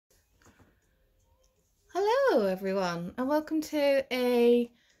Hello everyone, and welcome to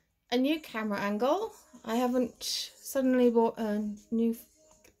a new camera angle. I haven't suddenly bought a new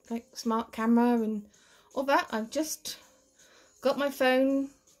smart camera and all that. I've just got my phone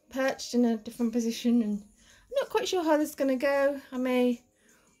perched in a different position and I'm not quite sure how this is going to go. I may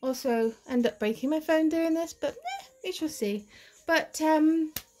also end up breaking my phone doing this, but we shall see. But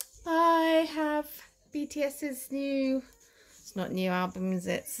I have BTS's new, it's not new albums,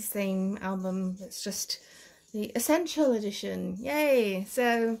 it's the same album, it's just the Essential Edition. Yay!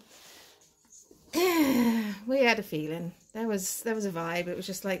 So we had a feeling. There was a vibe. It was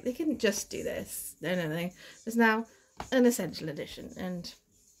just like, they couldn't just do this. No. There's now an Essential Edition. And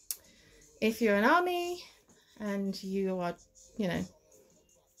if you're an army and you are, you know,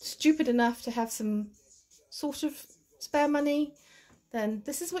 stupid enough to have some sort of spare money, then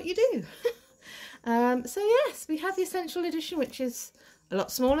this is what you do. So yes, we have the Essential Edition, which is a lot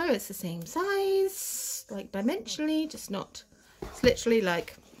smaller. It's the same size, like dimensionally, just not, it's literally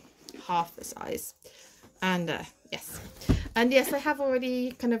like half the size. And yes, I have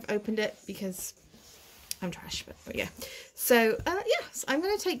already kind of opened it because I'm trash, but yeah. So yes, I'm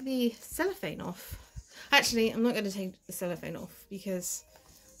going to take the cellophane off. Actually, I'm not going to take the cellophane off because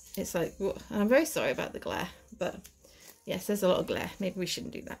it's like, and I'm very sorry about the glare, but yes, there's a lot of glare. Maybe we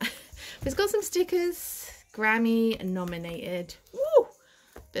shouldn't do that. But it's got some stickers, Grammy nominated, woo,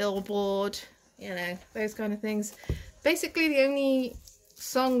 Billboard, you know, those kind of things. Basically, the only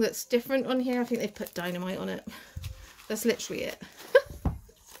song that's different on here, I think they've put Dynamite on it. That's literally it.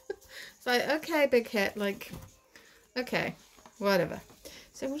 It's like, okay, big hit, like, okay, whatever.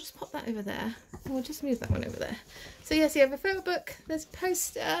 So we'll just pop that over there, and we'll just move that one over there. So yes, you have a photo book, there's a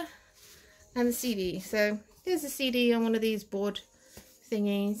poster, and the CD. So here's the CD on one of these board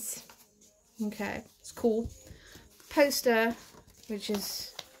thingies. Okay, it's cool. Poster, which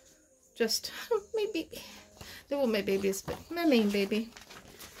is just maybe they're all my babies, but my main baby.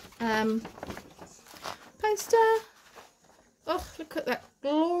 Poster. Oh, look at that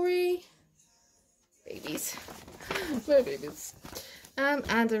glory, babies, my babies.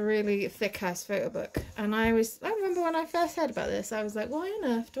 And a really thick ass photo book. And I remember when I first heard about this, I was like, why on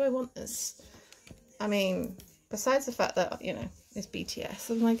earth do I want this? I mean, besides the fact that, you know, it's BTS,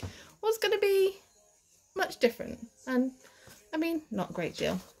 I'm like, what's going to be much different? And I mean, not a great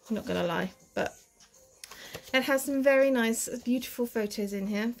deal, I'm not going to lie, but it has some very nice, beautiful photos in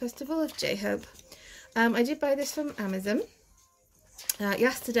here. First of all, of J-Hope. I did buy this from Amazon.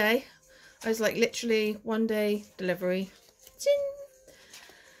 Yesterday, I was like, literally one day delivery.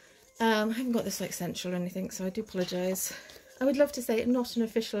 I haven't got this like central or anything, so I do apologise. I would love to say not an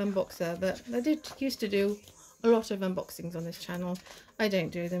official unboxer, but I did used to do a lot of unboxings on this channel. I don't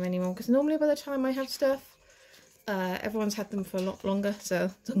do them anymore because normally by the time I have stuff, everyone's had them for a lot longer.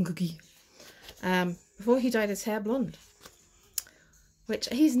 So before he dyed his hair blonde, which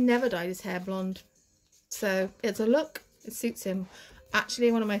he's never dyed his hair blonde, so it's a look, it suits him.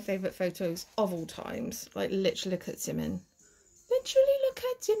 Actually, one of my favourite photos of all times. Like, literally look at Jimin. Literally look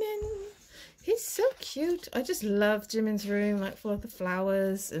at Jimin. He's so cute. I just love Jimin's room, like full of the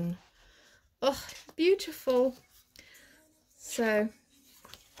flowers and oh, beautiful. So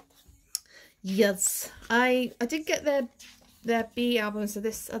yes, I did get their B album, so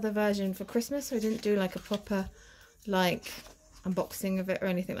this other version for Christmas. So I didn't do like a proper like unboxing of it or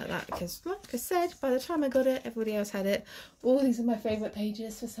anything like that because, like I said, by the time I got it, everybody else had it. All these are my favourite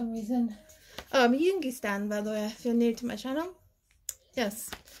pages for some reason. Oh, I'm a Yoongi stan, by the way, if you're new to my channel. Yes,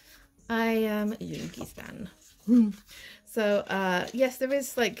 I am a Yoongi stan. So yes, there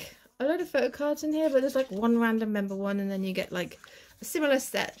is like a load of photo cards in here, but there's like one random member one, and then you get like a similar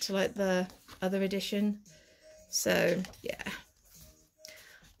set to like the other edition. So yeah,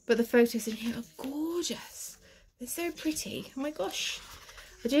 but the photos in here are gorgeous. They're so pretty. Oh my gosh,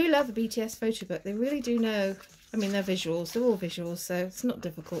 I do love a BTS photo book. They really do know. I mean, they're visuals, they're all visuals, so it's not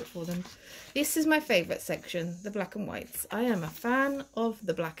difficult for them. This is my favourite section, the black and whites. I am a fan of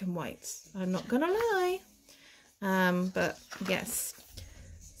the black and whites, I'm not gonna lie. But yes.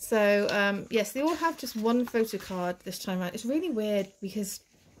 So, yes, they all have just one photo card this time around. It's really weird because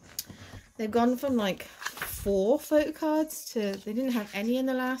they've gone from like 4 photo cards to, they didn't have any in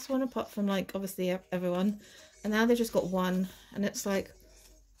the last one apart from like, obviously, everyone. And now they've just got one, and it's like,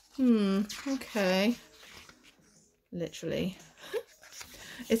 okay. Literally.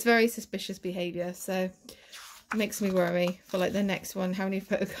 It's very suspicious behaviour, so it makes me worry for like the next one. How many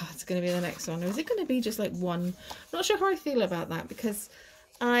photo cards are going to be the next one, or is it going to be just like one? I'm not sure how I feel about that because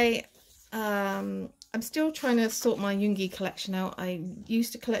I'm still trying to sort my Yoongi collection out. I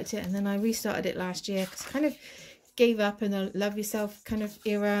used to collect it and then I restarted it last year because I kind of gave up in the love yourself kind of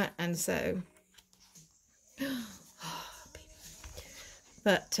era, and so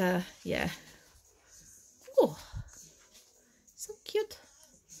But yeah. Oh, so cute.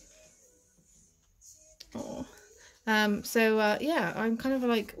 Oh. So yeah, I'm kind of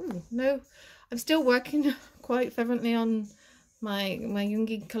like, oh no, I'm still working quite fervently on my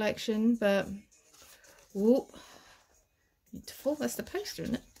Yoongi collection, but oh, beautiful. That's the poster,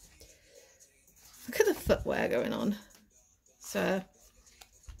 isn't it? Look at the footwear going on. So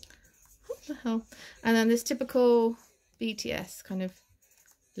what the hell? And then this typical BTS kind of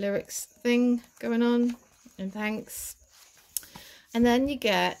lyrics thing going on, and thanks. And then you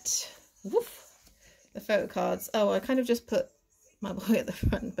get woof, the photo cards. Oh, I kind of just put my boy at the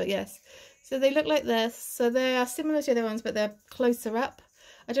front, but yes. So they look like this. So they are similar to the other ones, but they're closer up.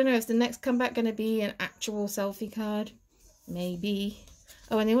 I don't know, is the next comeback going to be an actual selfie card? Maybe.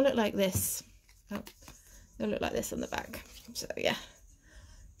 Oh, and they all look like this. Oh, they'll look like this on the back. So yeah.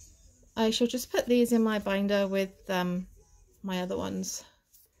 I shall just put these in my binder with my other ones.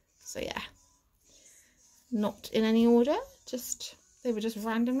 So yeah. Not in any order. Just, they were just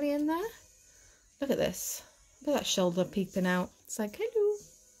randomly in there. Look at this. Look at that shoulder peeping out. It's like, hello.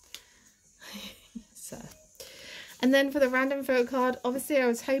 So, and then for the random photo card, obviously I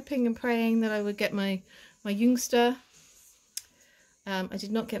was hoping and praying that I would get my youngster. I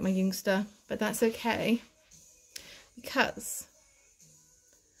did not get my youngster, but that's okay, because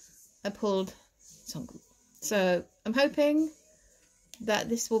I pulled Songgu. So I'm hoping that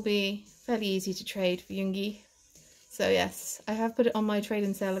this will be fairly easy to trade for Yoongi. So yes, I have put it on my trade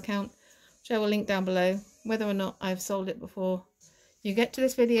and sale account, which I will link down below. Whether or not I've sold it before you get to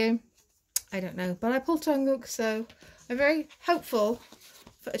this video, I don't know. But I pulled Jungkook, so I'm very hopeful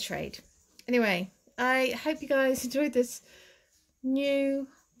for a trade. Anyway, I hope you guys enjoyed this new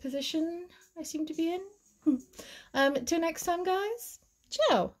position I seem to be in. Till next time, guys.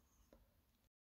 Ciao.